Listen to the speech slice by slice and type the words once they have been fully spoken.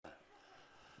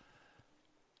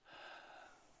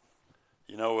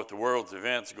You know, with the world's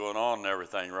events going on and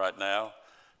everything right now,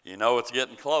 you know it's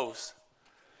getting close.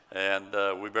 And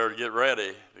we better get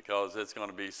ready because it's going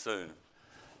to be soon.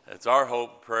 It's our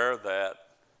hope and prayer that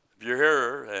if you're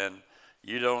here and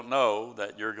you don't know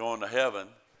that you're going to heaven,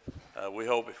 we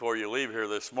hope before you leave here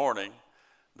this morning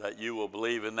that you will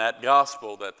believe in that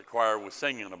gospel that the choir was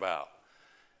singing about.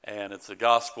 And it's the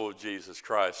gospel of Jesus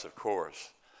Christ, of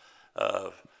course.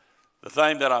 The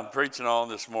thing that I'm preaching on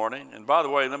this morning, and by the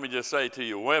way, let me just say to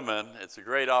you women, it's a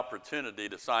great opportunity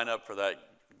to sign up for that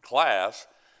class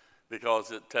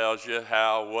because it tells you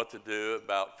what to do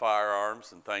about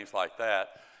firearms and things like that.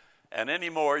 And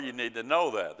anymore, you need to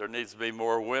know that. There needs to be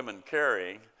more women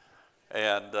carrying,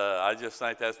 and I just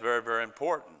think that's very, very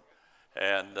important.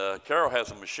 And Carol has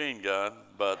a machine gun,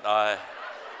 but I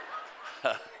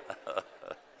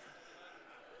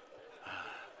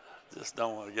just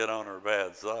don't want to get on her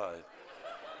bad side.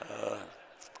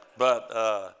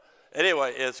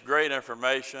 Anyway, it's great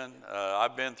information.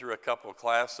 I've been through a couple of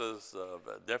classes of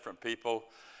different people,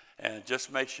 and it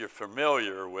just makes you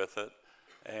familiar with it.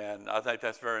 And I think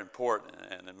that's very important,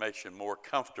 and it makes you more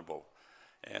comfortable.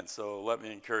 And so let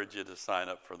me encourage you to sign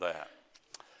up for that.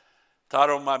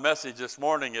 Title of my message this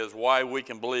morning is Why We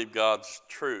Can Believe God's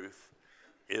Truth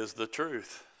is the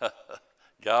Truth.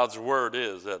 God's Word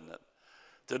is, isn't it?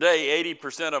 Today,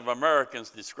 80% of Americans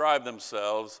describe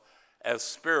themselves as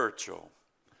spiritual.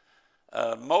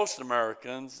 Most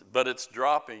Americans, but it's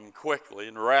dropping quickly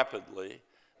and rapidly,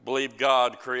 believe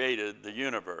God created the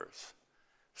universe.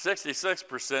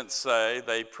 66% say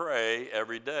they pray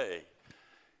every day.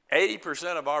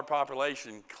 80% of our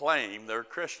population claim they're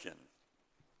Christian.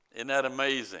 Isn't that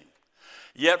amazing?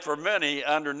 Yet for many,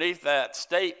 underneath that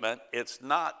statement, it's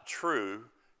not true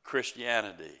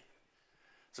Christianity.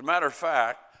 As a matter of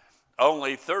fact,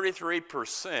 only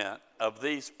 33% of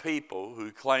these people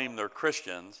who claim they're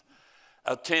Christians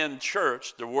attend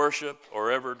church to worship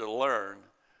or ever to learn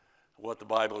what the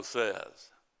Bible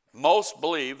says. Most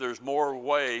believe there's more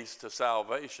ways to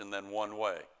salvation than one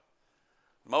way.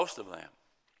 Most of them.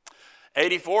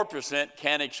 84%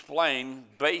 can't explain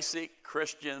basic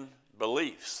Christian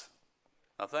beliefs.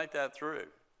 Now think that through.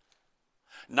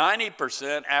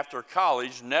 90% after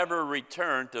college never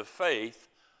return to faith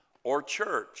or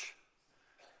church.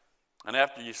 And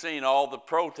after you've seen all the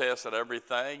protests and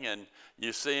everything, and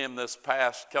you see them this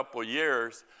past couple of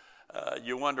years,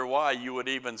 you wonder why you would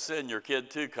even send your kid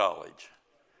to college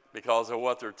because of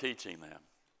what they're teaching them.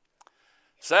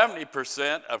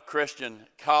 70% of Christian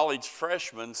college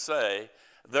freshmen say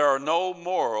there are no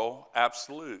moral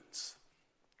absolutes.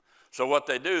 So what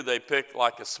they do, they pick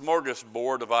like a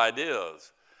smorgasbord of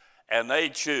ideas, and they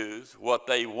choose what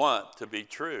they want to be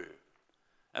true.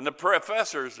 And the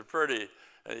professors are pretty,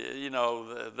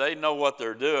 they know what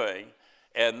they're doing,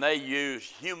 and they use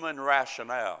human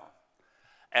rationale.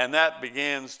 And that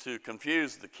begins to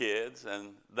confuse the kids, and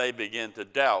they begin to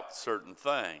doubt certain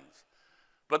things.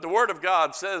 But the Word of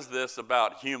God says this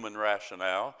about human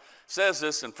rationale. It says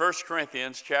this in 1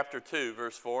 Corinthians chapter 2,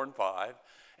 verse 4 and 5.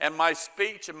 And my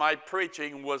speech and my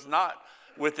preaching was not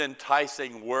with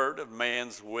enticing word of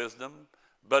man's wisdom,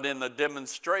 but in the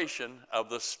demonstration of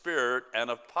the Spirit and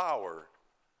of power,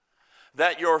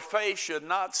 that your faith should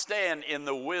not stand in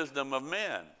the wisdom of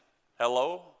men,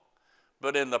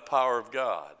 but in the power of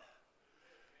God.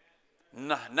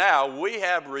 Now we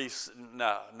have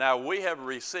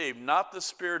received not the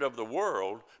spirit of the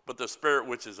world, but the Spirit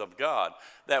which is of God,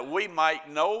 that we might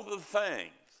know the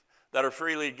things that are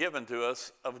freely given to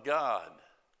us of God.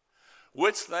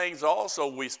 Which things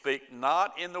also we speak,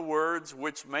 not in the words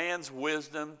which man's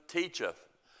wisdom teacheth,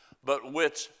 but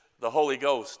which the Holy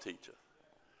Ghost teacheth,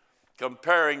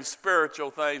 comparing spiritual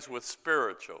things with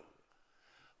spiritual.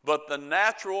 But the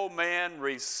natural man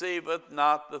receiveth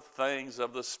not the things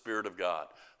of the Spirit of God,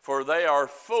 for they are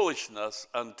foolishness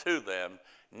unto them,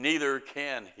 neither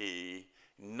can he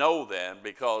know them,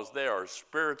 because they are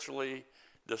spiritually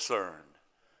discerned.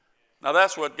 Now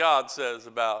that's what God says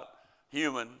about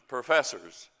human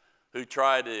professors who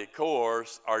try to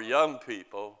coerce our young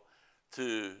people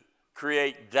to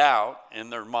create doubt in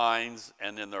their minds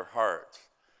and in their hearts.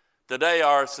 Today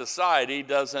our society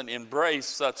doesn't embrace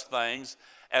such things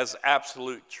as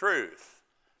absolute truth,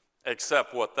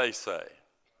 except what they say,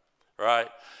 right?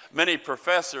 Many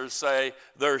professors say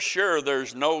they're sure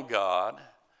there's no God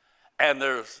and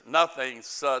there's nothing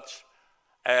such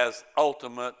as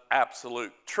ultimate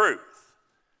absolute truth.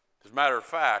 As a matter of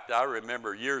fact, I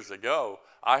remember years ago,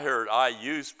 I heard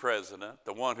IU's president,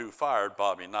 the one who fired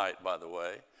Bobby Knight, by the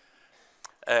way,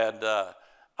 and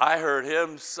I heard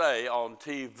him say on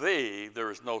TV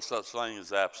there is no such thing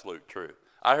as absolute truth.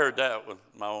 I heard that with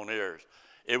my own ears.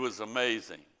 It was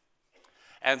amazing.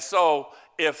 And so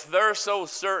if they're so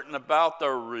certain about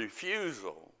their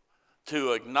refusal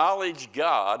to acknowledge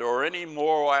God or any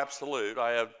moral absolute,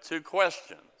 I have two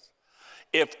questions.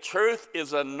 If truth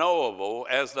is unknowable,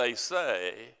 as they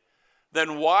say,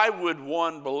 then why would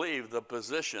one believe the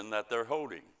position that they're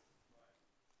holding?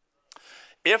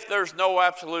 If there's no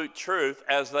absolute truth,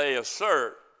 as they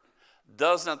assert,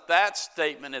 doesn't that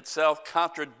statement itself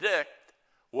contradict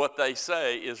what they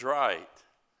say is right?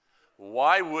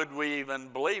 Why would we even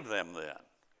believe them then?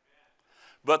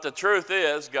 But the truth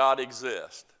is, God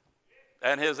exists.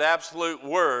 And his absolute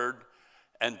word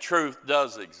and truth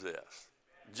does exist.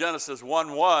 Genesis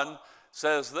 1:1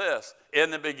 says this,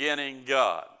 in the beginning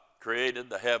God created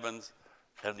the heavens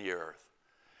and the earth.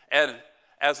 And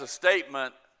as a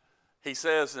statement, he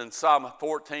says in Psalm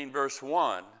 14 verse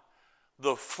 1,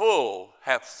 the fool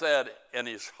hath said in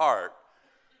his heart,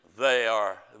 they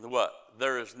are what?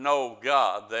 There is no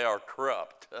God, they are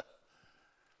corrupt.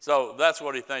 So that's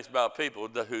what he thinks about people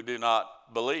who do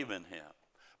not believe in him.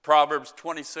 Proverbs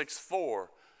 26:4,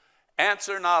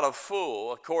 answer not a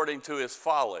fool according to his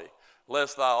folly,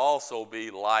 lest thou also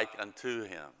be like unto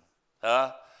him.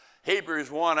 Hebrews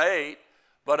 1:8,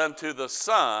 but unto the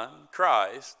Son,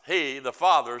 Christ, he, the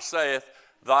Father, saith,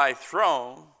 thy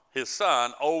throne, his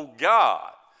Son, O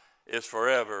God, is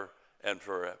forever and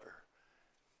forever.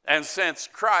 And since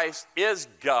Christ is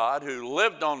God who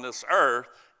lived on this earth,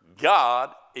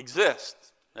 God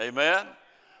exists. Amen?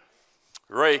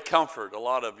 Ray Comfort, a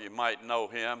lot of you might know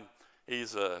him.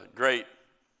 He's a great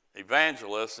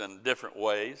evangelist in different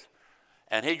ways.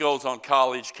 And he goes on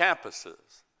college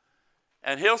campuses.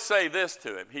 And he'll say this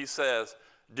to him. He says,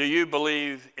 do you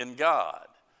believe in God?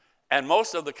 And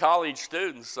most of the college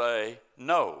students say,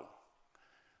 no.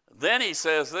 Then he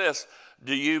says this,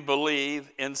 do you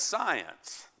believe in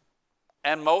science?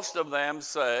 And most of them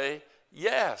say,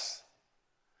 yes.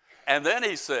 And then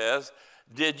he says,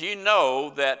 did you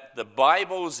know that the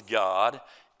Bible's God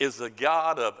is the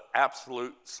God of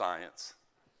absolute science?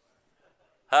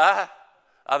 I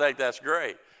think that's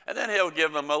great. And then he'll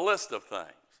give them a list of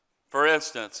things. For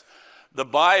instance, the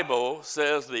Bible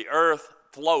says the earth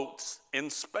floats in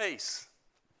space.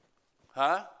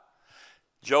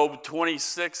 Job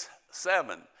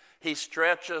 26:7. He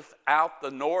stretcheth out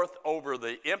the north over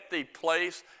the empty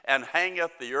place and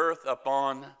hangeth the earth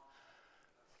upon.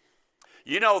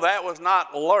 You know, that was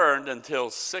not learned until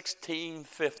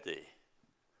 1650.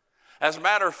 As a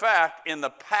matter of fact, in the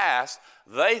past,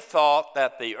 they thought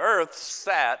that the earth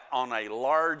sat on a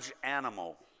large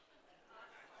animal.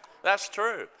 That's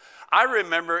true. I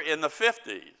remember in the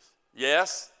 50s,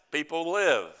 yes, people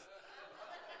live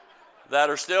that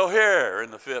are still here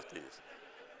in the 50s.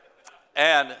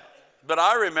 But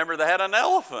I remember they had an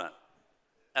elephant,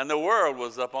 and the world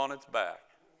was up on its back.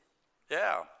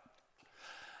 Yeah.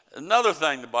 Another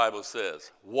thing the Bible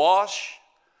says, wash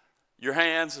your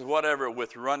hands, whatever,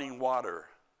 with running water.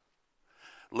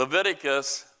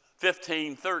 Leviticus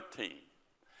 15:13.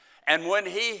 And when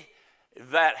he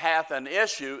that hath an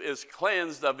issue is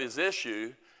cleansed of his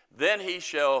issue, then he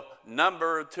shall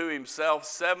number to himself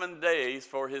 7 days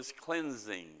for his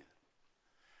cleansing,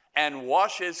 and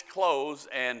wash his clothes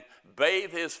and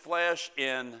bathe his flesh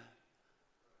in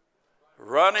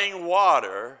running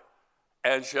water,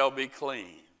 and shall be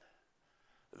clean.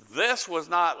 This was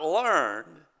not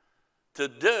learned to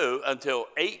do until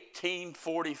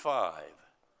 1845.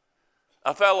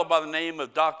 A fellow by the name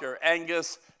of Dr.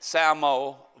 Angus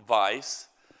Semmelweis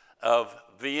of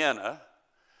Vienna,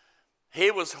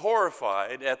 he was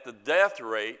horrified at the death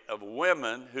rate of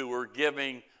women who were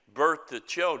giving birth to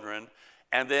children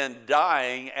and then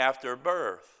dying after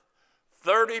birth.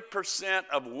 30%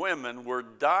 of women were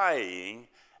dying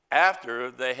after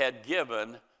they had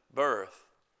given birth.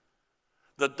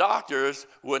 The doctors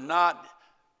would not,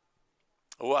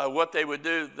 what they would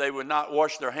do, they would not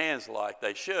wash their hands like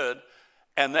they should,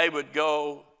 and they would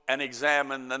go and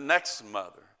examine the next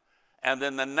mother, and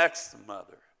then the next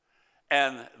mother.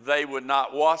 And they would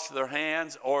not wash their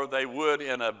hands, or they would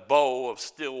in a bowl of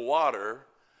still water.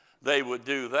 They would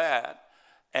do that.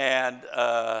 And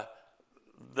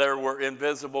there were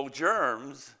invisible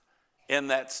germs in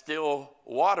that still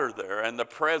water there, and the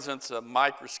presence of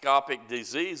microscopic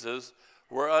diseases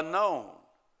were unknown.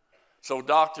 So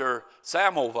Dr.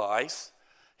 Semmelweis,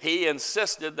 he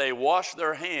insisted they wash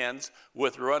their hands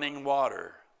with running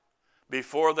water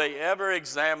before they ever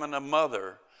examine a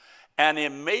mother. And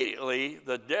immediately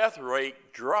the death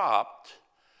rate dropped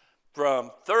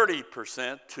from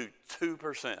 30% to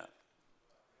 2%.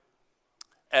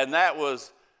 And that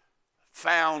was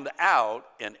found out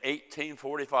in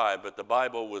 1845, but the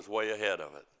Bible was way ahead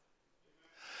of it.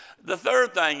 The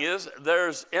third thing is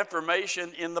there's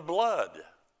information in the blood.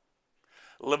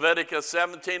 Leviticus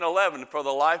 17:11, for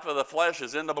the life of the flesh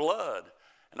is in the blood,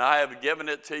 and I have given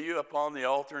it to you upon the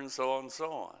altar, and so on and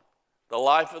so on. The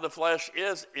life of the flesh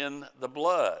is in the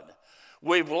blood.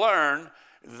 We've learned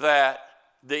that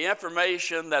the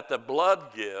information that the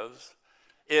blood gives,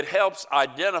 it helps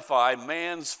identify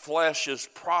man's flesh's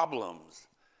problems,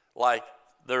 like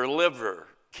their liver,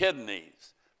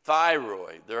 kidneys,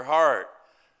 thyroid, their heart.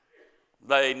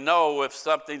 They know if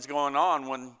something's going on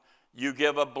when you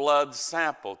give a blood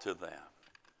sample to them.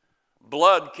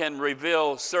 Blood can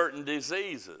reveal certain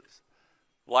diseases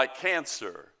like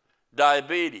cancer,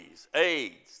 diabetes,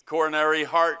 AIDS, coronary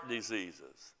heart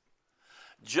diseases.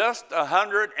 Just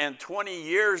 120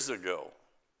 years ago,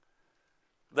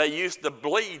 they used to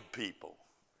bleed people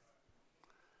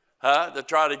to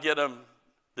try to get them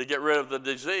to get rid of the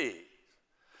disease.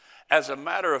 As a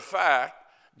matter of fact,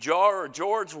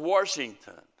 George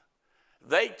Washington,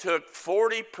 they took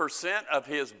 40% of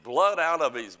his blood out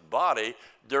of his body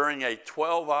during a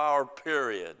 12-hour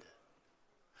period.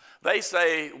 They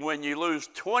say when you lose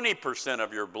 20%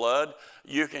 of your blood,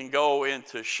 you can go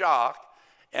into shock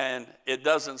and it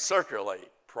doesn't circulate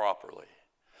properly.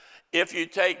 If you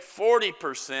take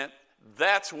 40%,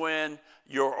 that's when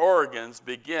your organs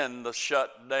begin to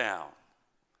shut down.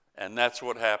 And that's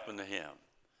what happened to him.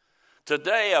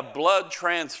 Today, a blood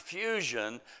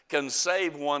transfusion can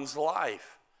save one's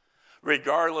life,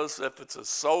 regardless if it's a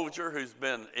soldier who's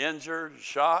been injured,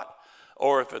 shot,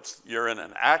 or if you're in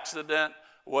an accident,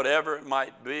 whatever it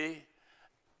might be.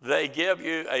 They give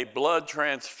you a blood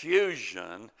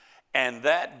transfusion, and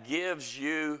that gives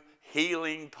you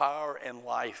healing power and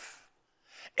life.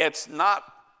 It's not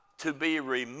to be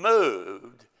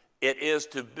removed, it is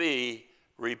to be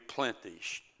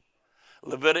replenished.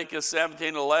 Leviticus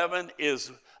 17:11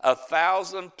 is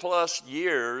 1,000+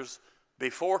 years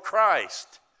before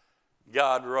Christ.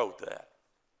 God wrote that.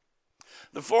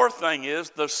 The fourth thing is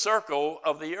the circle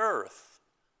of the earth.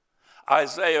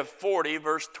 Isaiah 40,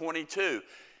 verse 22.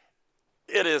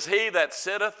 It is he that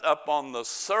sitteth upon the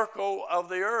circle of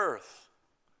the earth.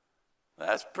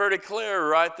 That's pretty clear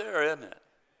right there, isn't it?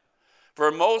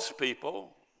 For most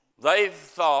people, they've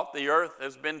thought the earth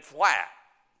has been flat.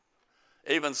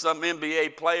 Even some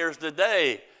NBA players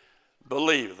today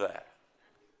believe that.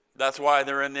 That's why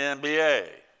they're in the NBA.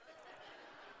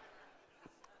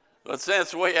 But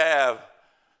since we have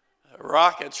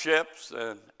rocket ships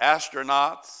and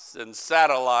astronauts and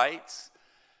satellites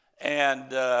and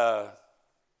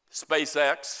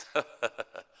SpaceX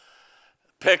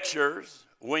pictures,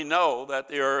 we know that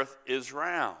the earth is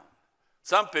round.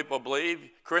 Some people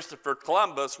believe Christopher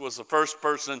Columbus was the first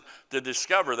person to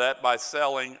discover that by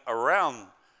sailing around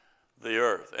the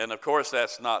earth. And of course,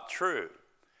 that's not true.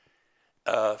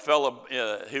 A fellow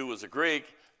who was a Greek,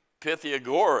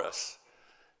 Pythagoras,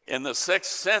 in the 6th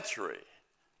century,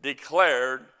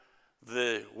 declared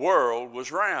the world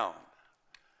was round.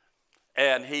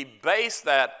 And he based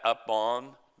that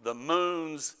upon the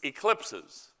moon's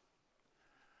eclipses.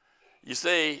 You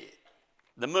see,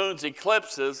 the moon's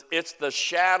eclipses, it's the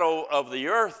shadow of the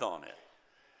earth on it.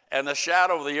 And the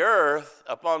shadow of the earth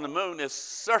upon the moon is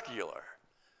circular.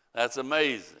 That's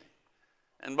amazing.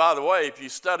 And by the way, if you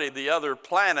study the other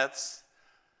planets,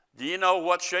 do you know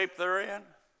what shape they're in?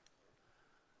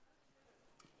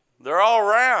 They're all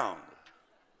round.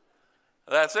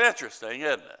 That's interesting,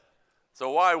 isn't it?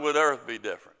 So why would Earth be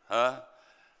different, huh?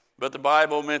 But the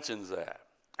Bible mentions that.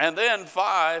 And then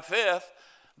fifth,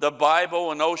 the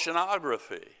Bible and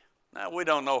oceanography. Now, we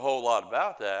don't know a whole lot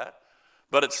about that,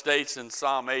 but it states in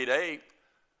Psalm 8:8,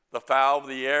 the fowl of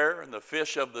the air and the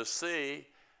fish of the sea,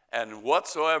 and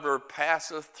whatsoever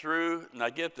passeth through, now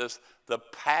get this, the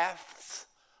paths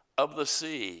of the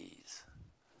seas.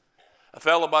 A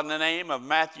fellow by the name of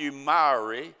Matthew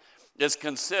Maury is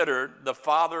considered the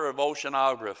father of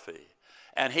oceanography,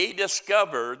 and he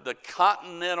discovered the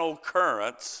continental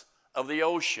currents of the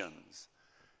oceans.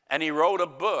 And he wrote a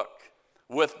book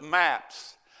with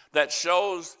maps that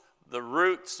shows the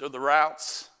routes or the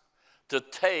routes to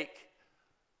take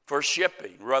for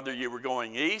shipping, whether you were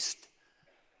going east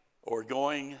or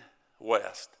going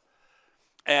west.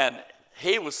 And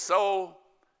he was so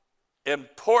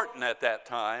important at that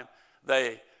time,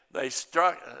 they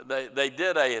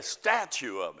did a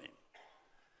statue of him.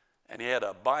 And he had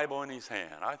a Bible in his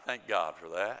hand. I thank God for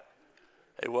that.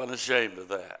 He wasn't ashamed of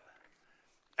that.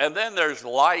 And then there's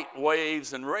light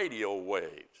waves and radio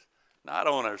waves. Now, I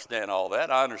don't understand all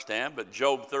that. I understand, but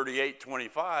Job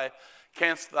 38:25,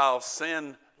 canst thou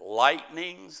send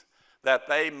lightnings that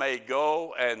they may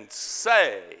go and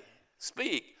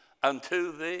speak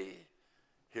unto thee?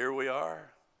 Here we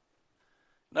are.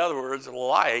 In other words,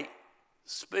 light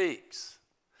speaks.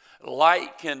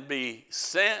 Light can be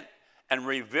sent and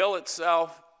reveal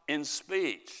itself in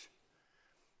speech.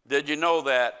 Did you know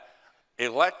that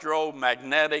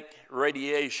electromagnetic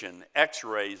radiation,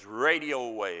 X-rays, radio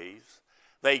waves,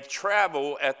 they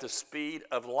travel at the speed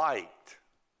of light?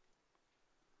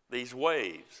 These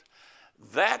waves.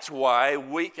 That's why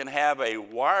we can have a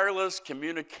wireless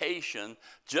communication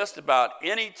just about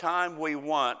any time we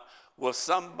want with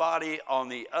somebody on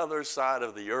the other side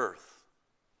of the earth.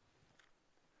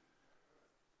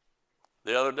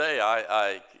 The other day,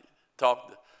 I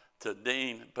talked to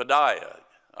Dean Padaya,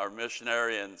 our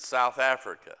missionary in South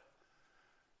Africa.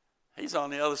 He's on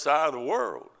the other side of the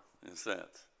world, in a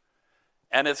sense.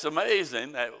 And it's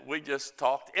amazing that we just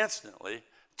talked instantly,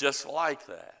 just like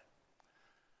that.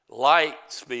 Light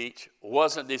speech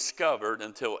wasn't discovered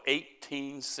until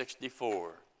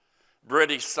 1864.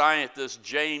 British scientist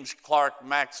James Clerk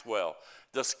Maxwell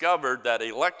discovered that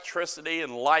electricity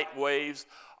and light waves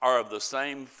are of the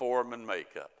same form and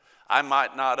makeup. I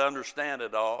might not understand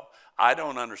it all. I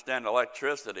don't understand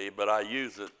electricity, but I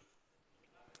use it.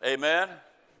 Amen?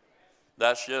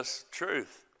 That's just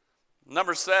truth.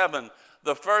 Number 7,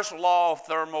 the first law of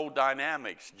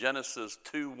thermodynamics, Genesis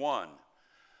 2:1.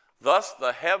 Thus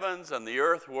the heavens and the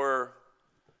earth were,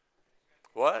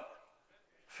 what?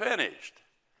 Finished,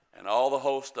 and all the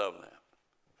host of them.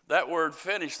 That word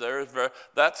finished there,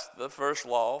 that's the first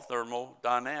law of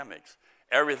thermodynamics.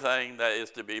 Everything that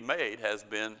is to be made has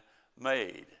been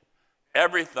made.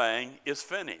 Everything is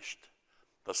finished.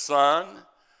 The sun,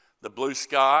 the blue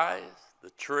skies,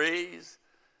 the trees,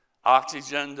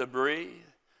 oxygen to breathe,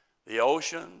 the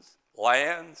oceans,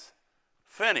 lands,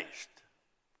 finished.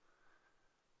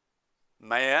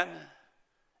 Man,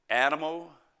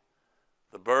 animal,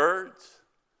 the birds,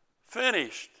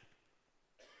 finished.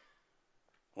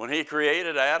 When he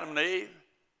created Adam and Eve,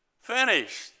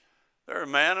 finished. They're a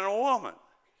man and a woman.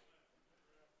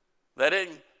 They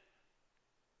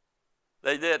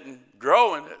didn't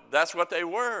grow in it. That's what they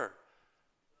were.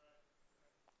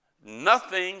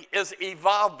 Nothing is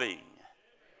evolving.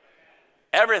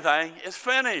 Everything is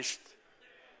finished.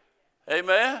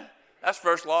 Amen? That's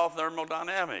first law of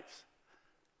thermodynamics.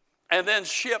 And then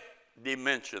ship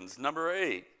dimensions, number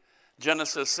 8,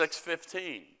 Genesis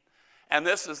 6:15. And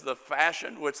this is the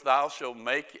fashion which thou shalt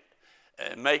make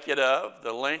it of.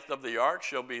 The length of the ark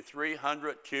shall be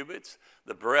 300 cubits,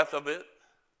 the breadth of it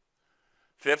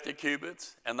 50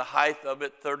 cubits, and the height of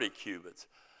it 30 cubits.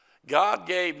 God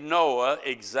gave Noah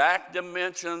exact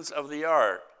dimensions of the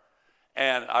ark,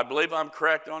 and I believe I'm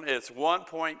correct on it. It's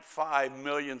 1.5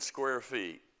 million square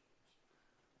feet.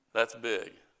 That's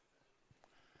big.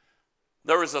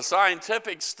 There was a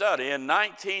scientific study in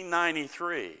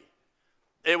 1993.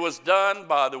 It was done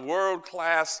by the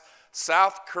world-class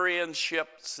South Korean Ship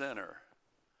Center.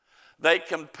 They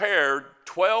compared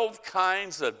 12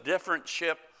 kinds of different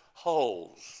ship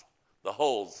hulls. The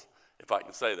hulls, if I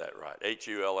can say that right,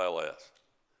 H-U-L-L-S.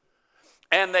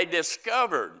 And they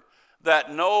discovered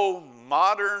that no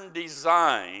modern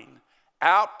design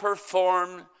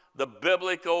outperformed the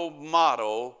biblical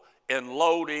model in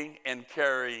loading and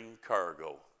carrying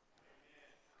cargo.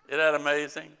 Isn't that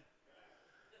amazing?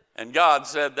 And God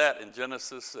said that in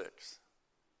Genesis 6.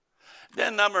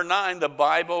 Then number 9, the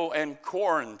Bible and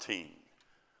quarantine.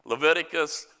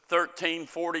 Leviticus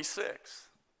 13:46.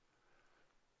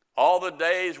 All the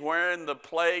days wherein the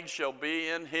plague shall be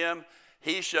in him,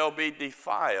 he shall be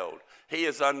defiled. He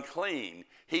is unclean.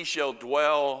 He shall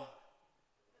dwell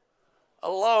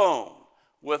alone.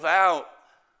 Without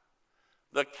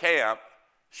the camp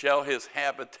shall his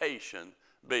habitation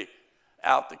be.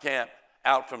 Out the camp,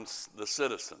 out from the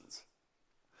citizens.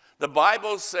 The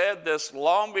Bible said this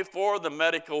long before the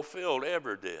medical field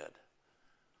ever did.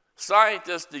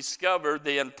 Scientists discovered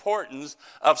the importance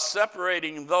of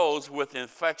separating those with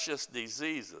infectious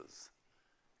diseases.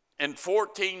 In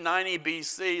 1490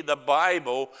 BC, the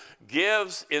Bible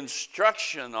gives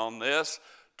instruction on this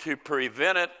to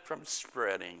prevent it from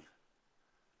spreading.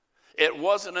 It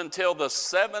wasn't until the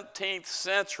 17th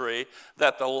century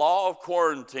that the law of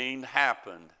quarantine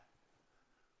happened.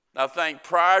 Now think,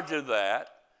 prior to that,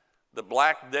 the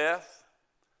Black Death,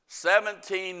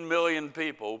 17 million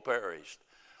people perished.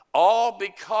 All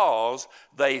because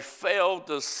they failed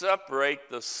to separate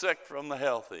the sick from the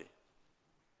healthy.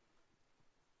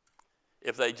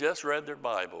 If they just read their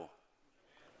Bible,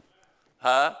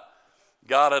 God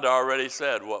had already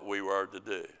said what we were to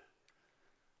do.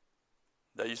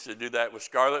 They used to do that with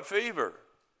scarlet fever.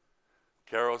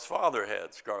 Carol's father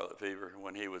had scarlet fever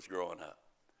when he was growing up.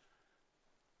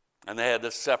 And they had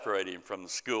to separate him from the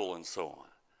school and so on.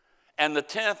 And the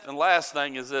 10th and last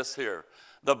thing is this here.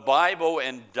 The Bible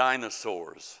and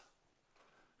dinosaurs.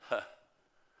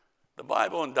 The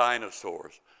Bible and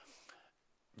dinosaurs.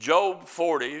 Job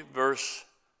 40, verse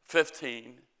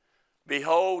 15.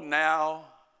 Behold now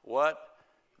what?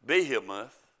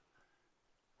 Behemoth,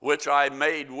 which I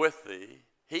made with thee.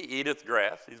 He eateth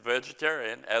grass, he's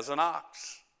vegetarian, as an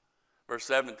ox. Verse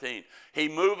 17. He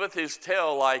moveth his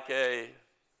tail like a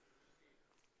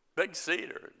big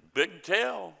cedar, big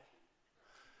tail.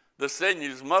 The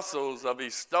sinews, muscles of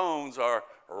his stones are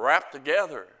wrapped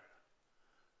together.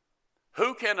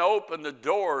 Who can open the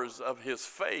doors of his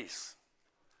face?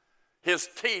 His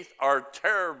teeth are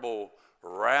terrible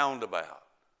round about.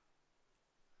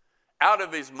 Out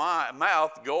of his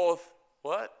mouth goeth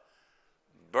what?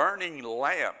 Burning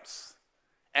lamps,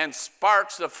 and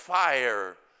sparks of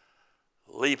fire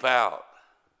leap out.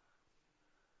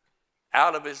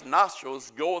 Out of his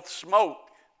nostrils goeth smoke,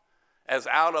 as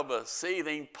out of a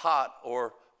seething pot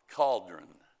or cauldron.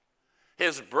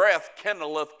 His breath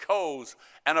kindleth coals,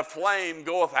 and a flame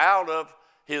goeth out of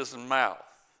his mouth.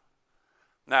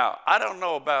 Now, I don't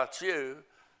know about you,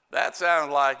 that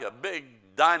sounds like a big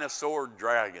dinosaur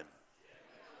dragon.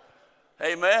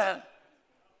 Amen.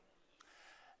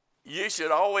 You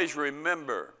should always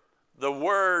remember the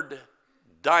word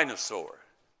dinosaur.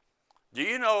 Do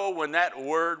you know when that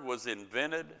word was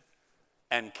invented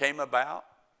and came about?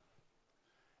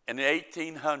 In the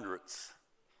 1800s.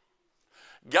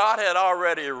 God had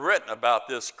already written about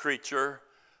this creature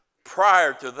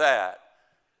prior to that,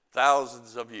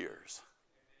 thousands of years,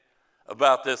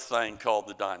 about this thing called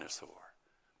the dinosaur.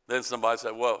 Then somebody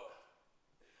said, well,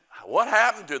 what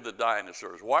happened to the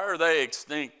dinosaurs? Why are they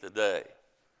extinct today?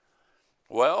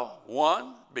 Well,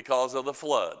 one, because of the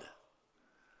flood.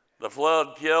 The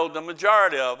flood killed the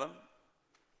majority of them.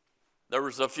 There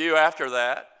was a few after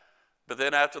that, but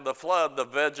then after the flood, the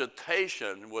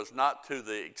vegetation was not to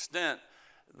the extent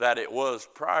that it was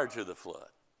prior to the flood.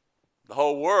 The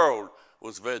whole world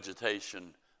was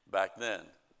vegetation back then,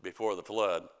 before the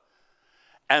flood.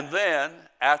 And then,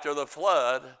 after the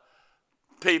flood,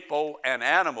 people and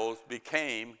animals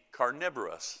became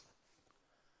carnivorous.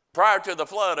 Prior to the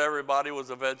flood, everybody was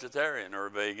a vegetarian or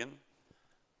a vegan.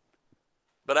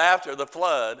 But after the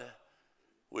flood,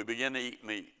 we began to eat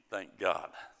meat, thank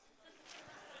God.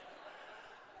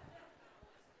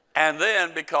 And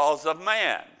then because of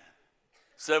man,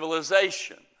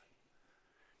 civilization.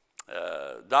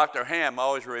 Dr. Ham, I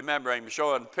always remember him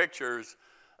showing pictures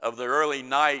of the early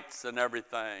knights and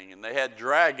everything. And they had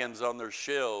dragons on their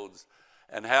shields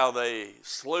and how they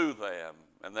slew them.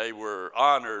 And they were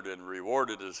honored and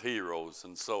rewarded as heroes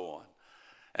and so on.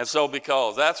 And so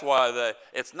that's why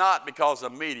it's not because a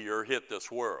meteor hit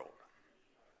this world.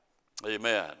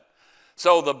 Amen.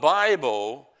 So the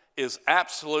Bible is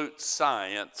absolute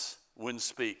science when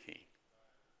speaking.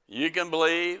 You can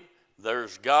believe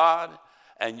there's God,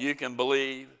 and you can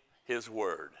believe his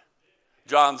word.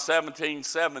 John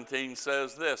 17:17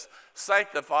 says this,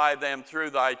 sanctify them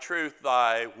through thy truth,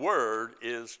 thy word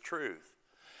is truth.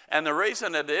 And the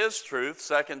reason it is truth,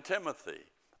 2 Timothy,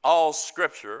 all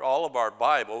scripture, all of our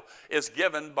Bible, is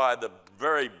given by the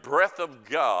very breath of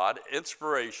God,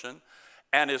 inspiration,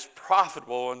 and is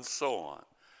profitable and so on.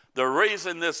 The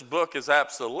reason this book is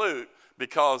absolute,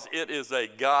 because it is a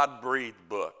God-breathed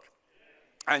book.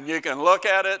 And you can look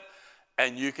at it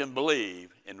and you can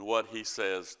believe in what he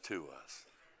says to us.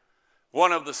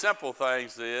 One of the simple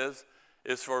things is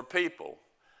for people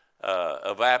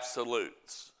of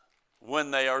absolutes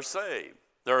when they are saved.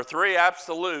 There are 3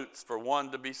 absolutes for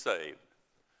one to be saved.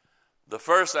 The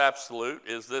first absolute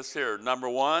is this here. Number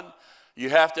 1, you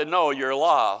have to know you're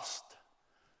lost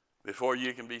before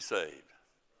you can be saved.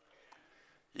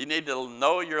 You need to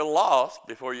know you're lost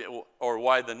or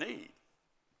why the need.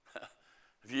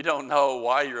 If you don't know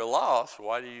why you're lost,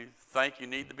 why do you think you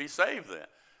need to be saved then?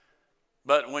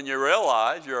 But when you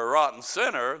realize you're a rotten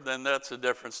sinner, then that's a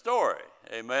different story.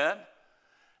 Amen?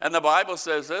 And the Bible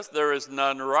says this, there is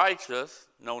none righteous,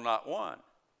 no, not one.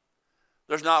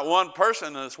 There's not one person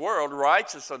in this world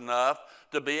righteous enough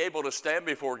to be able to stand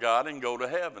before God and go to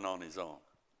heaven on his own.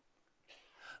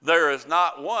 There is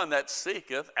not one that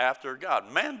seeketh after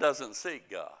God. Man doesn't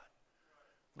seek God.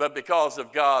 But because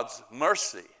of God's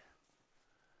mercy,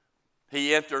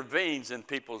 he intervenes in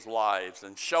people's lives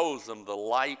and shows them the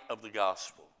light of the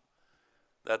gospel,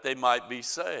 that they might be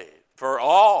saved. For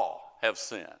all have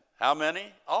sinned. How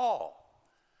many? All.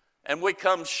 And we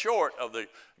come short of the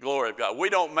glory of God. We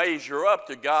don't measure up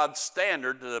to God's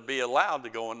standard to be allowed to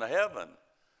go into heaven.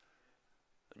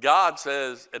 God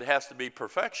says it has to be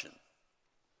perfection.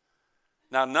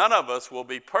 Now, none of us will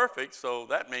be perfect, so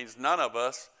that means none of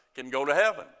us can go to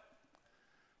heaven.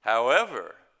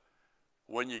 However,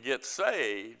 when you get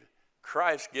saved,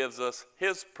 Christ gives us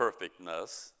his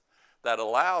perfectness that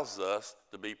allows us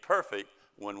to be perfect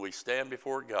when we stand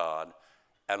before God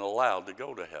and allowed to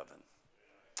go to heaven.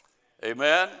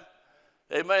 Amen?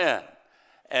 Amen.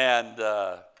 And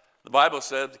the Bible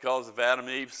says because of Adam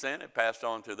and Eve's sin, it passed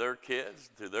on to their kids,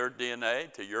 to their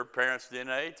DNA, to your parents'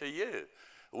 DNA, to you.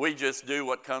 We just do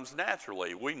what comes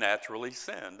naturally. We naturally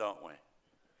sin, don't we?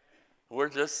 We're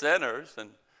just sinners, and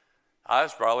I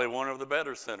was probably one of the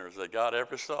better sinners that God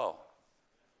ever saw.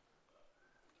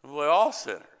 We're all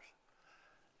sinners.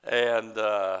 And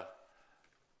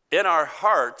in our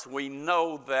hearts, we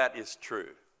know that is true.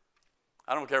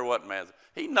 I don't care what man says.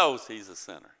 He knows he's a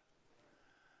sinner.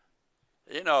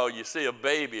 You know, you see a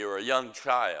baby or a young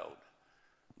child.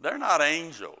 They're not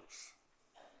angels.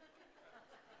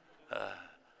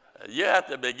 You have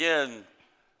to begin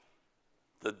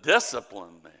to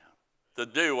discipline them to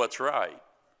do what's right.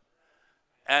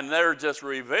 And they're just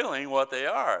revealing what they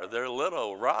are. They're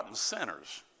little rotten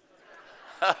sinners.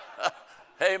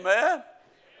 Amen?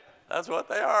 That's what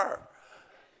they are.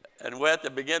 And we have to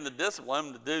begin to discipline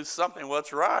them to do something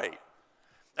what's right.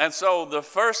 And so the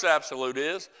first absolute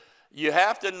is you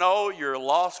have to know you're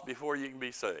lost before you can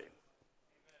be saved.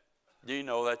 Do you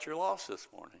know that you're lost this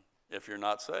morning if you're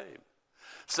not saved?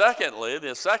 Secondly,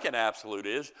 the second absolute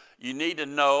is you need to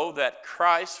know that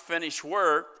Christ's finished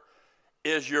work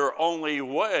is your only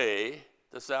way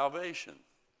to salvation.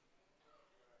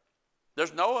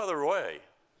 There's no other way.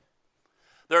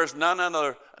 There's none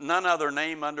other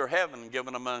name under heaven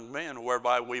given among men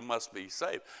whereby we must be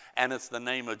saved. And it's the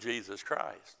name of Jesus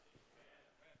Christ.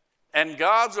 And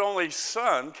God's only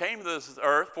Son came to this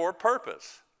earth for a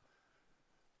purpose.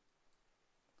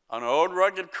 On an old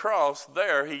rugged cross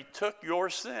there, he took your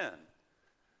sin,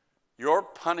 your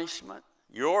punishment,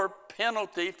 your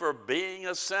penalty for being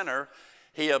a sinner.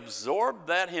 He absorbed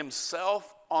that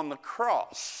himself on the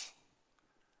cross.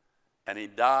 And he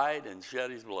died and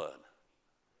shed his blood.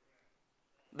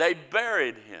 They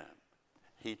buried him.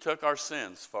 He took our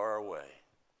sins far away.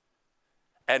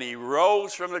 And he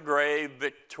rose from the grave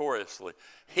victoriously.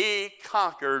 He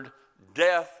conquered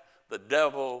death, the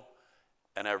devil,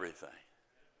 and everything.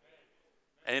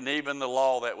 And even the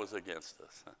law that was against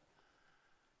us.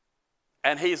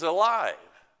 And he's alive.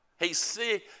 He's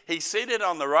seated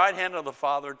on the right hand of the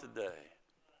Father today.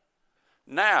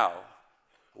 Now,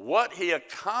 what he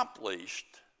accomplished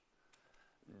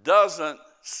doesn't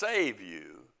save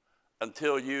you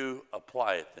until you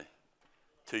apply it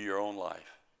to your own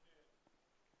life.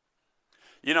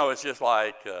 You know, it's just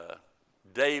like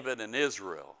David and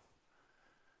Israel.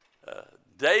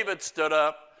 David stood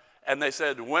up and they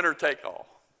said, winner take all.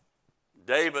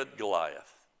 David,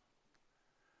 Goliath.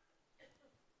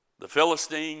 The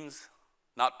Philistines,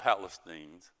 not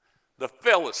Palestinians, the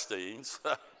Philistines.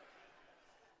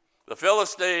 The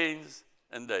Philistines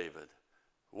and David.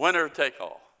 Winner take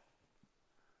all.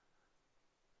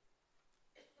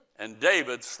 And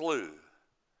David slew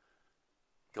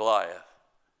Goliath.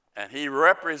 And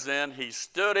he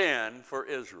stood in for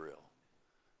Israel.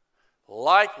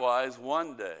 Likewise,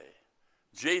 one day,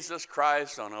 Jesus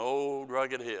Christ on an old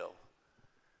rugged hill,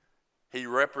 he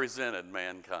represented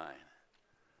mankind.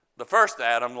 The first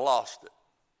Adam lost it.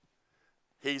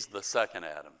 He's the second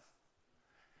Adam.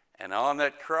 And on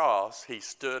that cross, he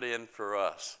stood in for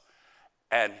us.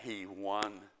 And he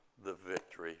won the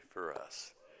victory for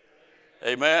us.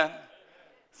 Amen?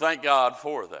 Thank God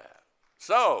for that.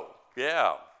 So,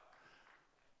 yeah.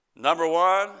 Number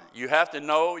one, you have to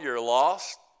know you're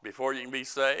lost before you can be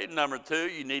saved. Number two,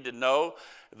 you need to know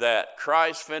that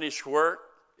Christ's finished work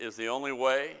is the only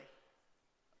way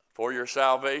for your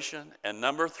salvation. And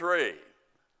number three,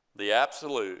 the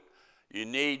absolute, you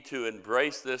need to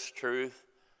embrace this truth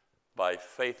by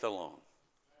faith alone.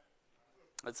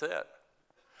 That's it.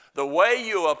 The way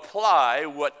you apply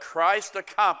what Christ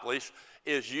accomplished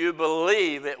is you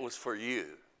believe it was for you,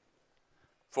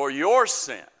 for your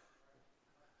sin.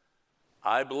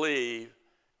 I believe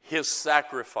his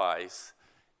sacrifice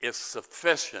is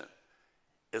sufficient,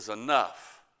 is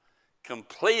enough,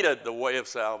 completed the way of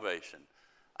salvation.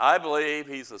 I believe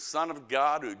he's the Son of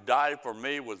God who died for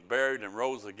me, was buried, and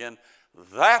rose again.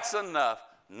 That's enough.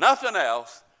 Nothing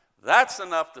else. That's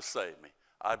enough to save me.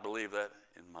 I believe that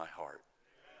in my heart.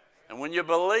 And when you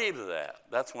believe that,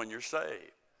 that's when you're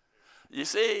saved. You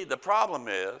see, the problem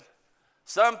is,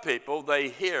 some people,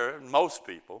 most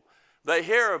people, they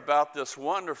hear about this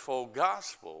wonderful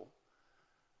gospel,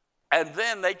 and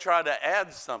then they try to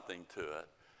add something to it.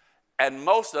 And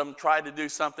most of them try to do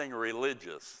something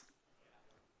religious.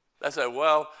 They say,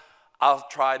 well, I'll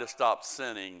try to stop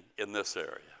sinning in this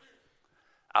area.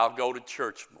 I'll go to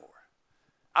church more.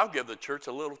 I'll give the church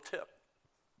a little tip.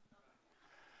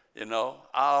 You know,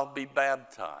 I'll be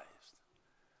baptized.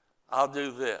 I'll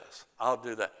do this. I'll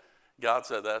do that. God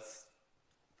said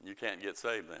you can't get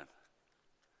saved then.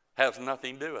 Has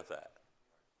nothing to do with that.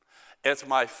 It's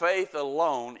my faith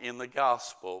alone in the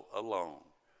gospel alone.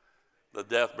 The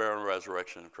death, burial, and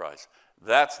resurrection of Christ.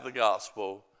 That's the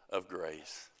gospel of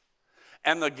grace.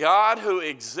 And the God who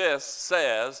exists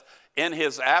says in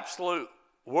his absolute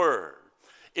word,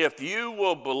 if you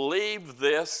will believe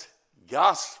this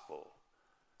gospel,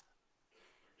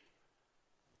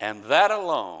 and that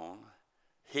alone,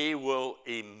 he will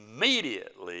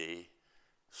immediately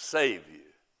save you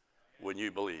when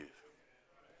you believe.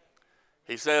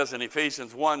 He says in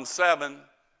Ephesians 1:7,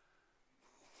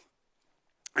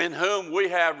 in whom we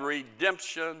have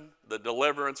redemption, the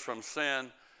deliverance from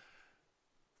sin,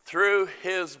 through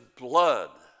his blood,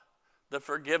 the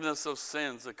forgiveness of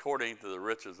sins according to the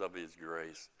riches of his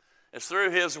grace. It's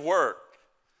through his work.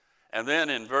 And then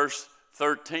in verse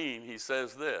 13, he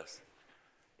says this,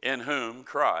 in whom,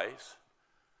 Christ,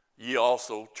 ye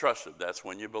also trusted. That's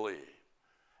when you believe.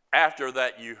 After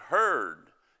that you heard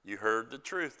the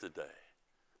truth today,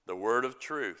 the word of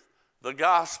truth, the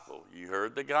gospel. You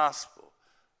heard the gospel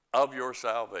of your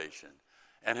salvation,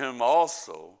 and whom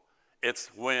also,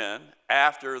 it's when,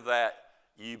 after that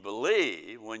you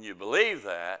believe, when you believe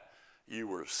that, you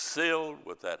were sealed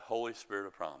with that Holy Spirit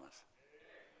of promise.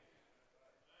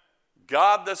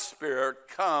 God the Spirit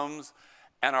comes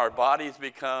and our bodies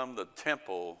become the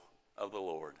temple of the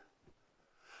Lord.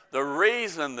 The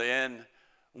reason then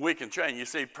we can change, you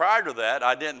see, prior to that,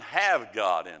 I didn't have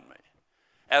God in me.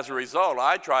 As a result,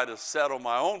 I tried to settle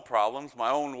my own problems my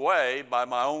own way, by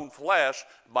my own flesh,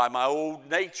 by my old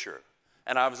nature.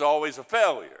 And I was always a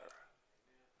failure.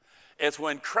 It's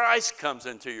when Christ comes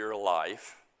into your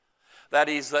life that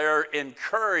he's there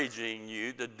encouraging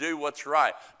you to do what's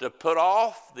right, to put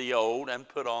off the old and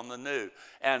put on the new.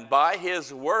 And by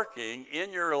his working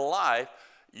in your life,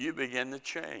 you begin to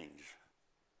change.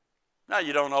 Now,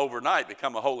 you don't overnight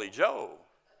become a holy Joe,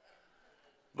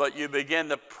 but you begin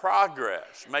to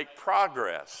make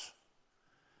progress.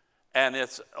 And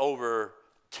it's over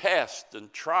tests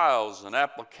and trials and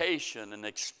application and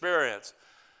experience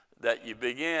that you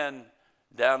begin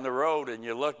down the road and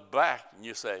you look back and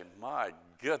you say, my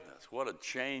goodness, what a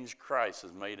change Christ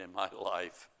has made in my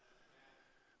life.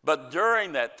 But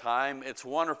during that time, it's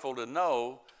wonderful to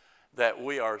know that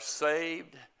we are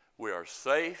saved, we are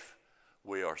safe,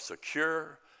 we are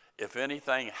secure. If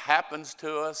anything happens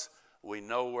to us, we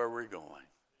know where we're going.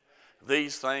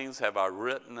 These things have I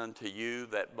written unto you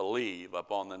that believe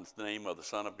upon the name of the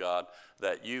Son of God,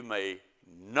 that you may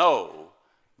know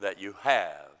that you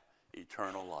have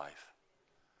eternal life.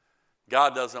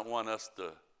 God doesn't want us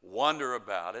to wonder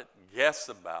about it, guess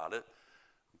about it,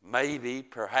 maybe,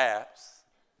 perhaps.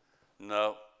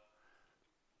 No.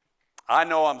 I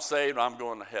know I'm saved, I'm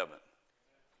going to heaven.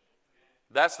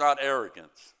 That's not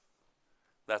arrogance.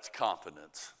 That's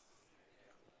confidence.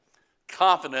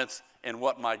 Confidence in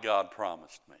what my God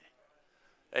promised me.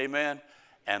 Amen?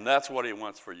 And that's what he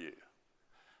wants for you.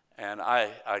 And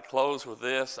I close with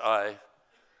this. I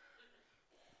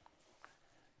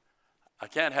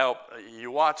can't help,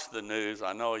 you watch the news.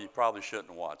 I know you probably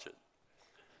shouldn't watch it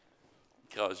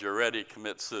because you're ready to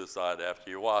commit suicide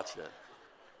after you watch it.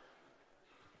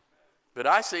 But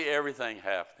I see everything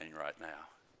happening right now.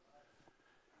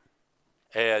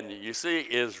 And you see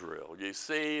Israel. You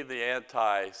see the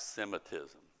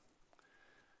anti-Semitism.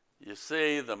 You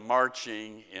see the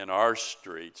marching in our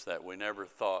streets that we never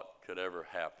thought could ever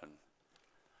happen.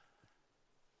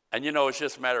 And you know, it's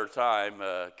just a matter of time.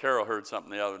 Carol heard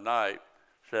something the other night,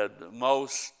 said the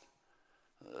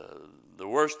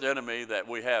worst enemy that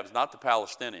we have is not the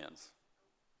Palestinians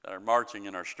that are marching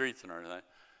in our streets and everything,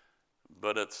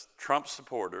 but it's Trump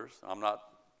supporters. I'm not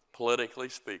politically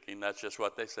speaking, that's just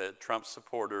what they said, Trump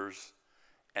supporters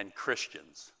and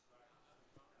Christians.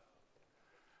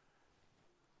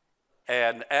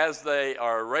 And as they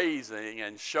are raising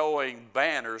and showing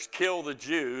banners, kill the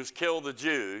Jews,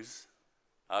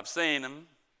 I've seen them.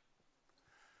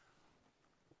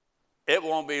 It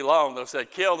won't be long, they'll say,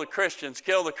 kill the Christians,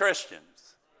 kill the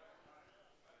Christians.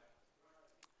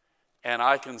 And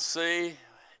I can see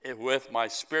it with my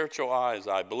spiritual eyes,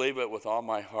 I believe it with all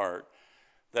my heart,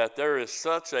 that there is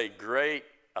such a great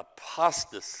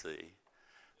apostasy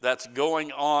that's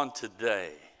going on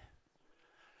today.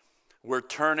 We're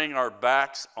turning our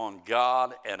backs on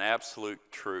God and absolute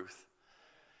truth.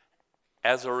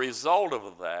 As a result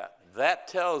of that, that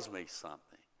tells me something.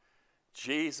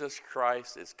 Jesus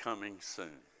Christ is coming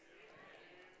soon.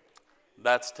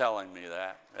 That's telling me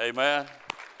that. Amen.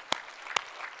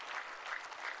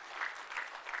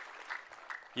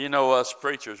 You know, us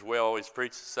preachers, we always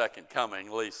preach the second coming,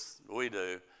 at least we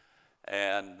do.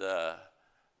 And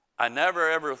I never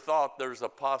ever thought there's a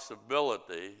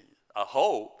possibility, a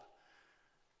hope,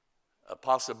 a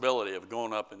possibility of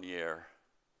going up in the air.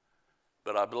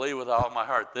 But I believe with all my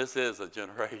heart, this is a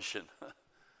generation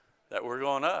that we're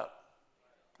going up.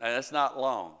 And it's not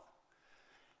long.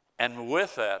 And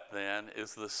with that then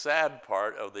is the sad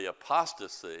part of the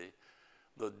apostasy.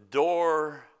 The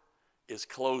door is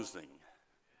closing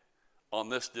on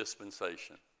this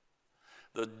dispensation.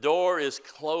 The door is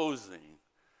closing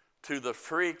to the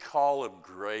free call of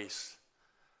grace,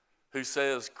 who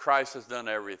says Christ has done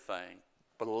everything.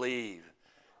 Believe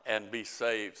and be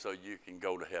saved so you can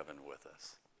go to heaven with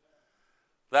us.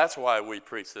 That's why we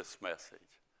preach this message,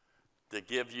 to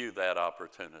give you that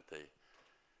opportunity.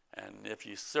 And if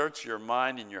you search your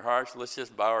mind and your hearts, let's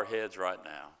just bow our heads right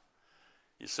now.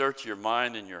 You search your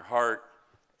mind and your heart,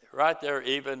 right there,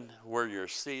 even where you're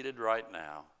seated right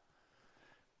now.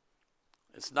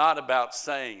 It's not about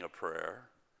saying a prayer.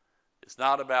 It's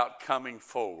not about coming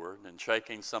forward and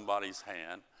shaking somebody's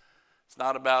hand. It's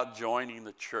not about joining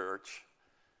the church.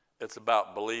 It's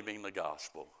about believing the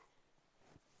gospel.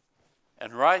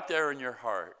 And right there in your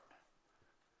heart,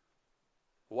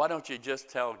 why don't you just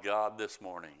tell God this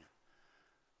morning,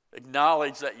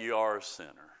 acknowledge that you are a sinner.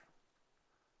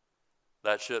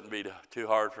 That shouldn't be too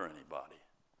hard for anybody.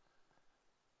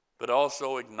 But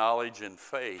also acknowledge in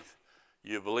faith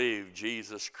you believe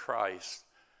Jesus Christ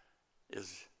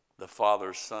is the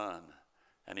Father's Son,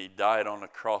 and he died on the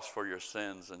cross for your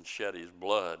sins and shed his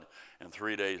blood, and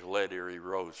 3 days later he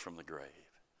rose from the grave.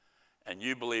 And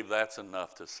you believe that's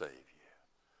enough to save you.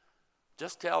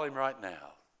 Just tell him right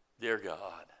now, dear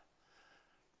God,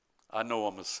 I know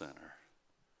I'm a sinner.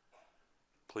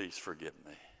 Please forgive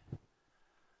me.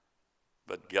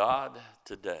 But God,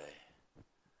 today,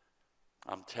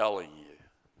 I'm telling you,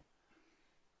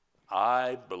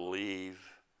 I believe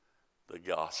the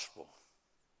gospel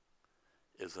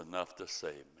is enough to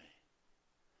save me.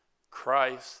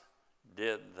 Christ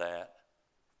did that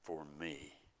for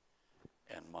me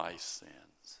and my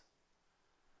sins.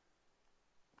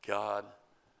 God,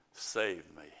 save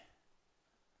me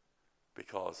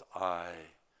because I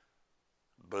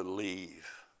believe.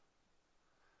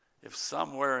 If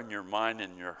somewhere in your mind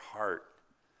and your heart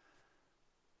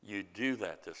you do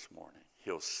that this morning,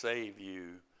 he'll save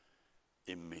you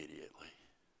immediately.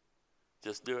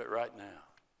 Just do it right now.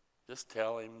 Just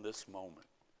tell him this moment.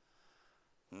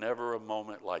 Never a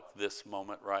moment like this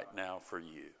moment right now for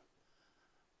you.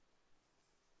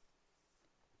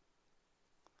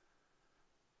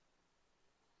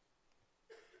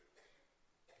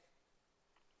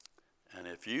 And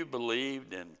if you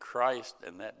believed in Christ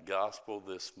and that gospel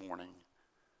this morning,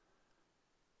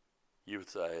 you would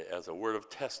say, as a word of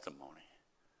testimony,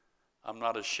 I'm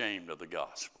not ashamed of the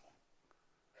gospel.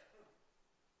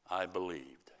 I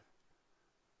believed.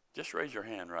 Just raise your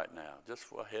hand right now. Just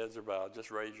while heads are bowed,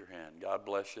 just raise your hand. God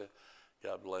bless you.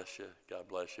 God bless you. God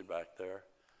bless you back there.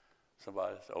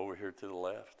 Somebody's over here to the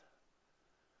left.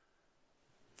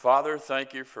 Father,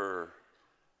 thank you for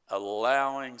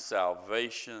allowing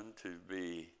salvation to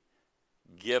be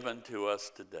given to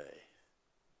us today.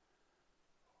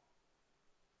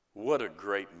 What a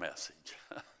great message.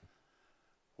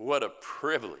 What a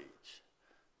privilege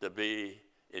to be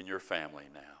in your family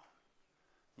now.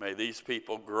 May these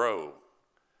people grow.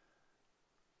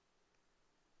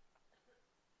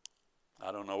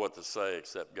 I don't know what to say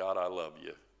except, God, I love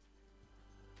you.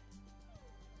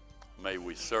 May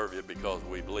we serve you because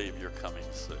we believe you're coming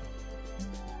soon.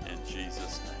 In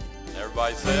Jesus' name. And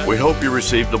everybody said, we hope you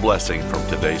received a blessing from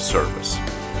today's service.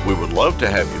 We would love to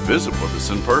have you visit with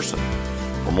us in person.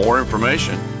 For more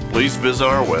information, please visit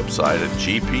our website at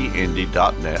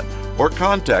gpindy.net or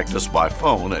contact us by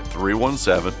phone at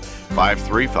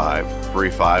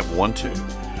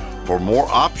 317-535-3512. For more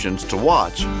options to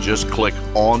watch, just click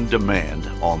On Demand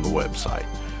on the website.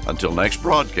 Until next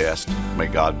broadcast, may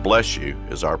God bless you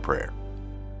is our prayer.